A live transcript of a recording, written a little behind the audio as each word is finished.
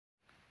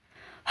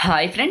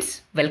Hi friends,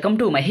 welcome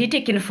to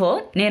mahitechinfo.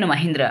 నేను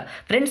Mahindra.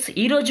 Friends,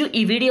 ఈరోజు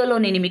ఈ వీడియోలో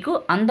నేను మీకు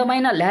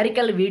అందమైన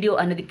లిరికల్ వీడియో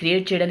అనేది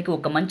క్రియేట్ చేయడానికి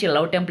ఒక మంచి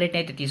లవ్ టెంప్లెట్ని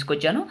అయితే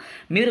తీసుకొచ్చాను.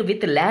 మీరు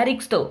విత్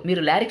లిరిక్స్తో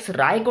మీరు లిరిక్స్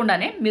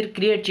రాయకుండానే మీరు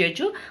క్రియేట్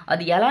చేయొచ్చు.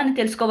 అది ఎలా అని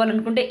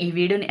తెలుసుకోవాలనుకుంటే ఈ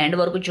వీడియోని ఎండ్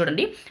వరకు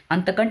చూడండి.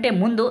 అంతకంటే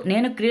ముందు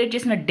నేను క్రియేట్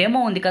చేసిన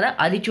డెమో ఉంది కదా,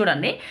 అది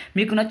చూడండి.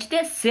 మీకు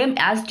నచ్చితే సేమ్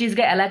యాజ్ ఇట్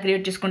ఈస్గా ఎలా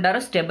క్రియేట్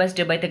చేసుకుంటారో స్టెప్ బై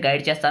స్టెప్ అయితే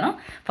గైడ్ చేస్తాను.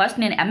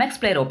 ఫస్ట్ నేను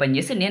MX ప్లేయర్ ఓపెన్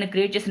చేసి నేను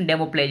క్రియేట్ చేసిన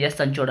డెమో ప్లే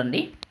చేస్తాను.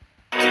 చూడండి.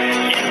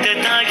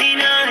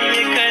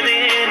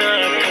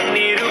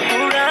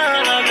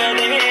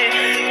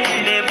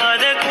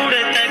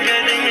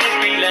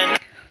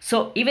 సో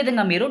ఈ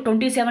విధంగా మీరు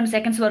 27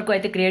 సెకండ్స్ వరకు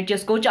అయితే క్రియేట్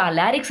చేసుకోవచ్చు. ఆ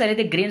లిరిక్స్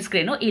అనేది గ్రీన్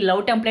స్క్రీన్, ఈ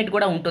లవ్ టెంప్లెట్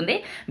కూడా ఉంటుంది.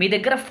 మీ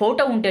దగ్గర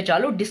ఫోటో ఉంటే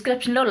చాలు.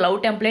 డిస్క్రిప్షన్లో లవ్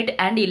టెంప్లెట్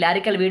అండ్ ఈ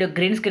లిరికల్ వీడియో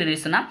గ్రీన్ స్క్రీన్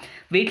ఇస్తున్నా.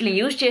 వీటిని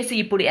యూజ్ చేసి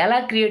ఇప్పుడు ఎలా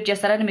క్రియేట్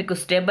చేస్తారని మీకు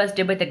స్టెప్ బై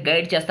స్టెప్ అయితే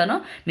గైడ్ చేస్తాను.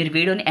 మీరు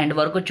వీడియోని ఎండ్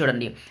వరకు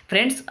చూడండి.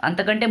 ఫ్రెండ్స్,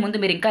 అంతకంటే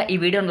ముందు మీరు ఇంకా ఈ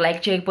వీడియోని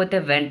లైక్ చేయకపోతే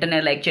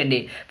వెంటనే లైక్ చేయండి.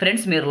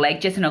 ఫ్రెండ్స్, మీరు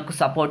లైక్ చేసి నాకు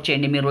సపోర్ట్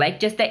చేయండి. మీరు లైక్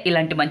చేస్తే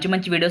ఇలాంటి మంచి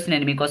మంచి వీడియోస్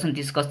నేను మీకోసం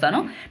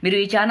తీసుకొస్తాను. మీరు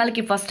ఈ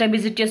ఛానల్కి ఫస్ట్ టైం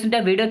విజిట్ చేస్తుంటే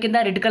వీడియో కింద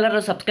రెడ్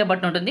కలర్లో సబ్స్క్రైబ్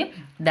బటన్ ఉంటుంది.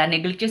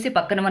 దాన్ని క్లిక్ చేసి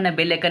పక్కన ఉన్న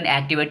బెల్ ఐకాన్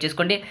యాక్టివేట్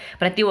చేసుకోండి.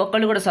 ప్రతి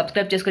ఒక్కళ్ళు కూడా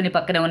సబ్స్క్రైబ్ చేసుకొని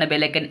పక్కన ఉన్న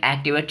బెల్ ఐకాన్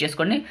యాక్టివేట్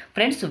చేసుకోండి.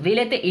 ఫ్రెండ్స్,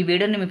 వీలైతే ఈ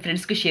వీడియోని మీ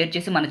ఫ్రెండ్స్కి షేర్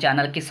చేసి మన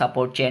ఛానల్కి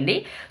సపోర్ట్ చేయండి.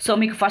 సో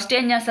మీకు ఫస్ట్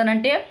ఏం చేస్తానంటే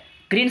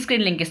గ్రీన్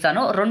స్క్రీన్ లింక్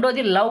ఇస్తాను.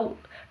 రెండోది లవ్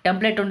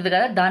టెంప్లెట్ ఉంటుంది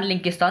కదా, దాని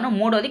లింక్ ఇస్తాను.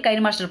 మూడోది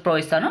KineMaster Pro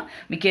ఇస్తాను.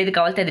 మీకు ఏది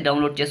కావాలితే అది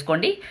డౌన్లోడ్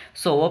చేసుకోండి.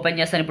 సో ఓపెన్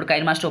చేస్తాను. ఇప్పుడు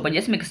KineMaster ఓపెన్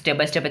చేసి మీకు స్టెప్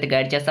బై స్టెప్ అయితే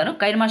గైడ్ చేస్తాను.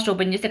 KineMaster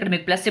ఓపెన్ చేసి ఇక్కడ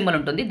మీకు ప్లస్ సింబల్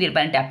ఉంటుంది,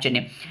 దీనిపైన ట్యాప్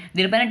చేయండి.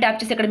 దీనిపైన ట్యాప్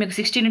చేసి ఇక్కడ మీకు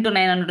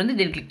 16:9 అని ఉంటుంది,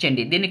 దీన్ని క్లిక్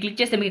చేయండి. దీన్ని క్లిక్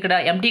చేస్తే మీకు ఇక్కడ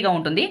ఎంటీగా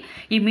ఉంటుంది.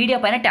 ఈ మీడియా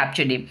పైన ట్యాప్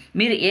చేయండి.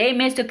 మీరు ఏ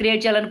ఇమేజ్తో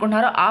క్రియేట్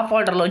చేయాలనుకుంటున్నారో ఆ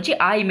ఫోల్డర్లోంచి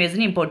ఆ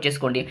ఇమేజ్ని ఇంపోర్ట్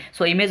చేసుకోండి.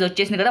 సో ఇమేజ్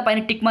వచ్చేసింది కదా,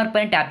 పైన టిక్ మార్క్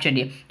పైన ట్యాప్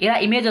చేయండి. ఇలా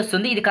ఇమేజ్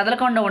వస్తుంది. ఇది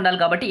కదలకుండా ఉండాలి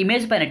కాబట్టి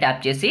ఇమేజ్ పైన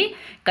ట్యాప్ చేసి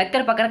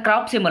కత్తెర పక్కన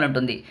క్రాప్ సింబల్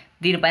ఉంటుంది,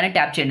 దీనిపైన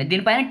ట్యాప్ చేయండి.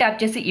 దీనిపైన ట్యాప్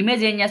చేసి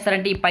ఇమేజ్ ఏం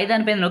చేస్తారంటే ఈ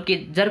పైదానిపైన నొక్కి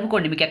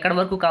జరుపుకోండి. మీకు ఎక్కడ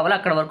వరకు కావాలో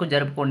అక్కడ వరకు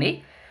జరుపుకోండి.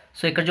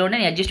 సో ఇక్కడ చూడండి,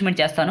 నేను అడ్జస్ట్మెంట్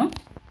చేస్తాను.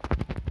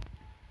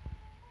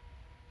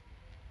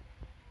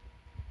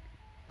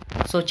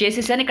 సో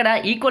చేసేసాను. ఇక్కడ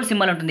ఈక్వల్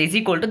సింబల్ ఉంటుంది, ఈజ్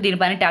ఈక్వల్ టు,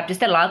 దీనిపైన ట్యాప్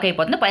చేస్తే లాక్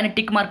అయిపోతుంది. పైన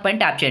టిక్ మార్క్ పైన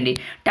ట్యాప్ చేయండి.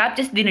 ట్యాప్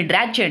చేసి దీన్ని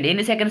డ్రాగ్ చేయండి.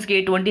 ఎన్ని సెకండ్స్కి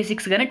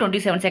 26 కానీ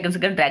 27 సెకండ్స్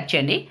కానీ డ్రాగ్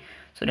చేయండి.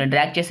 సో నేను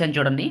డ్రాగ్ చేశాను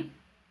చూడండి.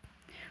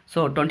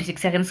 సో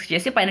 26 సెకండ్స్కి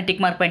చేసి పైన టిక్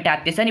మార్క్ పైన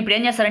ట్యాప్ చేశాను. ఇప్పుడు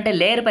ఏం చేస్తారంటే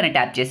లేయర్ పైన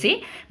ట్యాప్ చేసి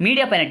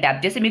మీడియా పైన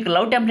ట్యాప్ చేసి మీకు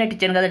లవ్ టెంప్లెట్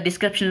ఇచ్చాను కదా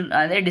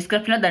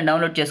డిస్క్రిప్షన్లో దాన్ని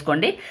డౌన్లోడ్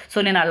చేసుకోండి. సో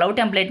నేను ఆ లవ్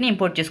టెంప్లెట్ని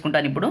ఇంపోర్ట్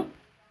చేసుకుంటాను. ఇప్పుడు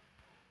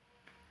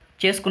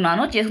చేసుకున్న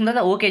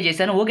తర్వాత ఓకే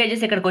చేశాను. ఓకే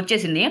చేసి ఇక్కడికి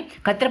వచ్చేసింది.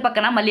 కత్తెర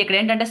పక్కన మళ్ళీ ఇక్కడ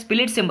ఏంటంటే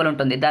స్ప్లిట్ సింబల్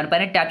ఉంటుంది,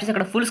 దానిపైన ట్యాప్ చేసి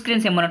అక్కడ ఫుల్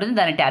స్క్రీన్ సింబల్ ఉంటుంది,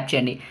 దాన్ని ట్యాప్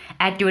చేయండి.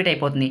 యాక్టివేట్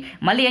అయిపోతుంది.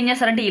 మళ్ళీ ఏం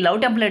చేస్తారంటే ఈ లవ్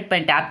టెంప్లెట్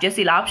పైన ట్యాప్ చేసి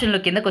ఇలా ఆప్షన్లో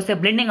కిందకు వస్తే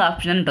బ్లెండింగ్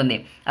ఆప్షన్ ఉంటుంది,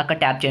 అక్కడ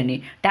ట్యాప్ చేయండి.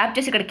 ట్యాప్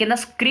చేసి ఇక్కడ కింద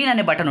స్క్రీన్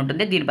అనే బటన్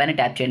ఉంటుంది, దీనిపైన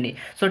ట్యాప్ చేయండి.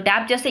 సో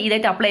ట్యాప్ చేస్తే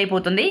ఇదైతే అప్లై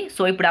అయిపోతుంది.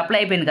 సో ఇప్పుడు అప్లై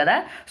అయిపోయింది కదా.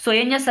 సో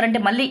ఏం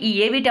చేస్తారంటే మళ్ళీ ఈ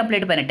ఏవీ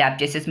టెంప్లెట్ పైన ట్యాప్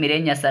చేసేసి మీరు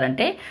ఏం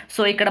చేస్తారంటే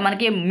సో ఇక్కడ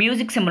మనకి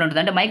మ్యూజిక్ సింబల్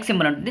ఉంటుంది, అంటే మైక్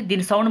సింబల్ ఉంటుంది,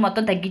 దీని సౌండ్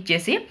మొత్తం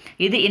తగ్గించేసి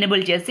ఇది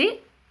ఎనేబుల్ చేసి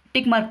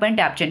టిక్ మార్క్ పైన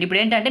ట్యాప్ చేయండి. ఇప్పుడు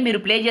ఏంటంటే మీరు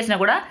ప్లే చేసినా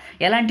కూడా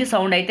ఎలాంటి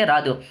సౌండ్ అయితే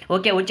రాదు.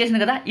 ఓకే,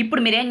 వచ్చేసింది కదా.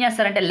 ఇప్పుడు మీరు ఏం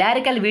చేస్తారంటే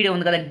లిరికల్ వీడియో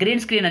ఉంది కదా,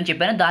 గ్రీన్ స్క్రీన్ అని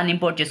చెప్పాను, దాన్ని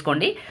ఇంపోర్ట్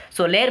చేసుకోండి.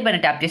 సో లేయర్ పైన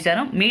ట్యాప్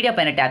చేశాను, మీడియా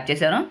పైన ట్యాప్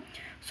చేశాను.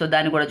 సో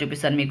దాన్ని కూడా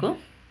చూపిస్తాను మీకు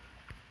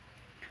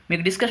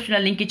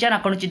డిస్క్రిప్షన్లో లింక్ ఇచ్చాను,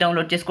 అక్కడ నుంచి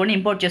డౌన్లోడ్ చేసుకోండి.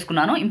 ఇంపోర్ట్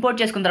చేసుకున్నాను.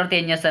 ఇంపోర్ట్ చేసుకున్న తర్వాత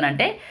ఏం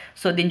చేస్తానంటే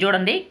సో దీన్ని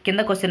చూడండి,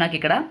 కిందకు వస్తే నాకు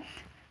ఇక్కడ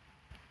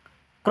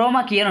క్రోమా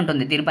కీ అని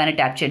ఉంటుంది, దీనిపైన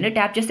ట్యాప్ చేయండి.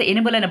 ట్యాప్ చేస్తే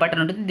ఎనేబుల్ అనే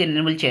బటన్ ఉంటుంది, దీన్ని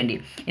ఎనేబుల్ చేయండి.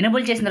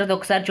 ఎనేబుల్ చేసిన తర్వాత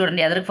ఒకసారి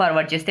చూడండి, ఎదరికి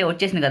ఫార్వర్డ్ చేస్తే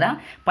వచ్చేసింది కదా.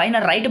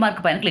 పైన రైట్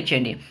మార్క్ పైన క్లిక్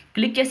చేయండి.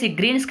 క్లిక్ చేసి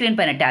గ్రీన్ స్క్రీన్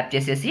పైన ట్యాప్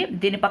చేసేసి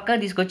దీన్ని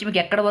పక్కకు తీసుకొచ్చి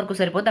మీకు ఎక్కడ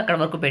వరకు సరిపోతే అక్కడ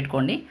వరకు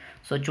పెట్టుకోండి.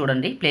 సో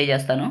చూడండి, ప్లే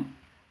చేస్తాను.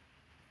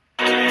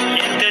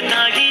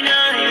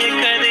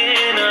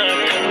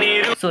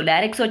 సో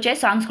లిరిక్స్ వచ్చాయి,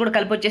 సాంగ్స్ కూడా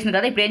కలిపి వచ్చేసింది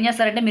కదా. ఇప్పుడు ఏం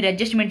చేస్తారంటే మీరు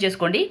అడ్జస్ట్మెంట్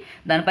చేసుకోండి.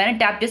 దానిపైన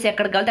ట్యాప్ చేసి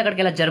ఎక్కడికి వెళ్తే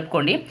అక్కడికి ఇలా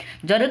జరుపుకోండి.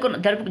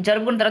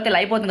 జరుపుకున్న తర్వాత ఇలా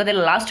అయిపోతుంది కదా,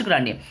 ఇలా లాస్ట్కి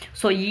రండి.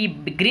 సో ఈ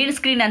గ్రీన్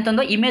స్క్రీన్ ఎంత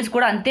ఉందో ఇమేజ్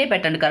కూడా అంతే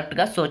పెట్టండి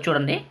కరెక్ట్గా. సో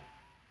చూడండి,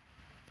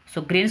 సో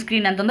గ్రీన్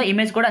స్క్రీన్ ఎంత ఉందో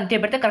ఇమేజ్ కూడా అంతే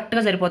పెడితే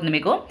కరెక్ట్గా సరిపోతుంది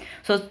మీకు.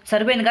 సో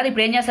సరిపోయింది కదా.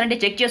 ఇప్పుడు ఏం చేస్తారంటే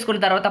చెక్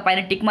చేసుకున్న తర్వాత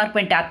పైన టిక్ మార్క్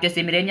పైన ట్యాప్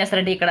చేసి మీరు ఏం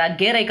చేస్తారంటే ఇక్కడ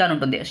గేర్ ఐకాన్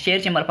ఉంటుంది,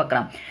 షేర్ సింబల్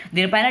పక్కన,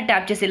 దీనిపైన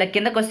ట్యాప్ చేసి ఇలా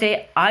కిందకు వస్తే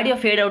ఆడియో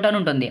ఫేడ్ అవుట్ అని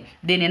ఉంటుంది,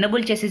 దీన్ని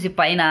ఎనేబుల్ చేసేసి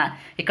పైన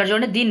ఇక్కడ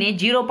చూడండి దీన్ని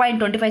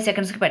 0.25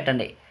 సెకండ్స్కి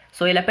పెట్టండి.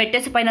 సో ఇలా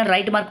పెట్టేసి పైన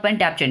రైట్ మార్క్ పైన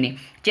ట్యాప్ చేయండి.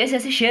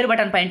 చేసేసి షేర్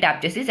బటన్ పైన ట్యాప్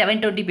చేసి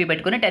 720p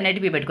పెట్టుకుని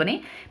 1080p పెట్టుకుని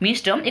మీ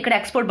ఇష్టం. ఇక్కడ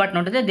ఎక్స్పోర్ట్ బటన్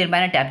ఉంటుంది,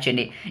 దీనిపైన ట్యాప్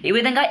చేయండి. ఈ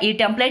విధంగా ఈ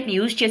టెంప్లెట్ని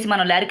యూజ్ చేసి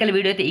మనం లిరికల్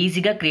వీడియో అయితే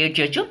ఈజీగా క్రియేట్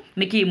చేయొచ్చు.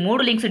 మీకు ఈ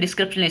 3 లింక్స్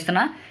డిస్క్రిప్షన్లో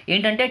ఇస్తున్నా.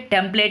 ఏంటంటే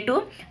టెంప్లెట్,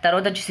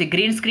 తర్వాత వచ్చేసి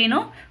green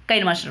screen,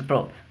 KineMaster Pro.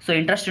 So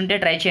interest ఉంటే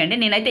ట్రై చేయండి.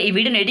 నేనైతే ఈ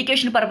వీడియోని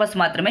ఎడ్యుకేషన్ పర్పస్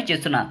మాత్రమే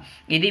చేస్తున్నా.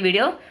 ఇది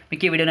వీడియో,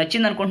 మీకు ఈ వీడియో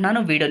నచ్చింది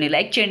అనుకుంటున్నాను. వీడియోని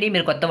లైక్ చేయండి.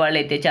 మీరు కొత్త వాళ్ళు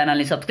అయితే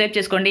ఛానల్ని సబ్స్క్రైబ్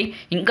చేసుకోండి.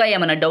 ఇంకా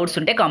ఏమైనా డౌట్స్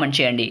ఉంటే కామెంట్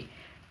చేయండి.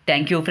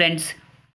 Thank you friends.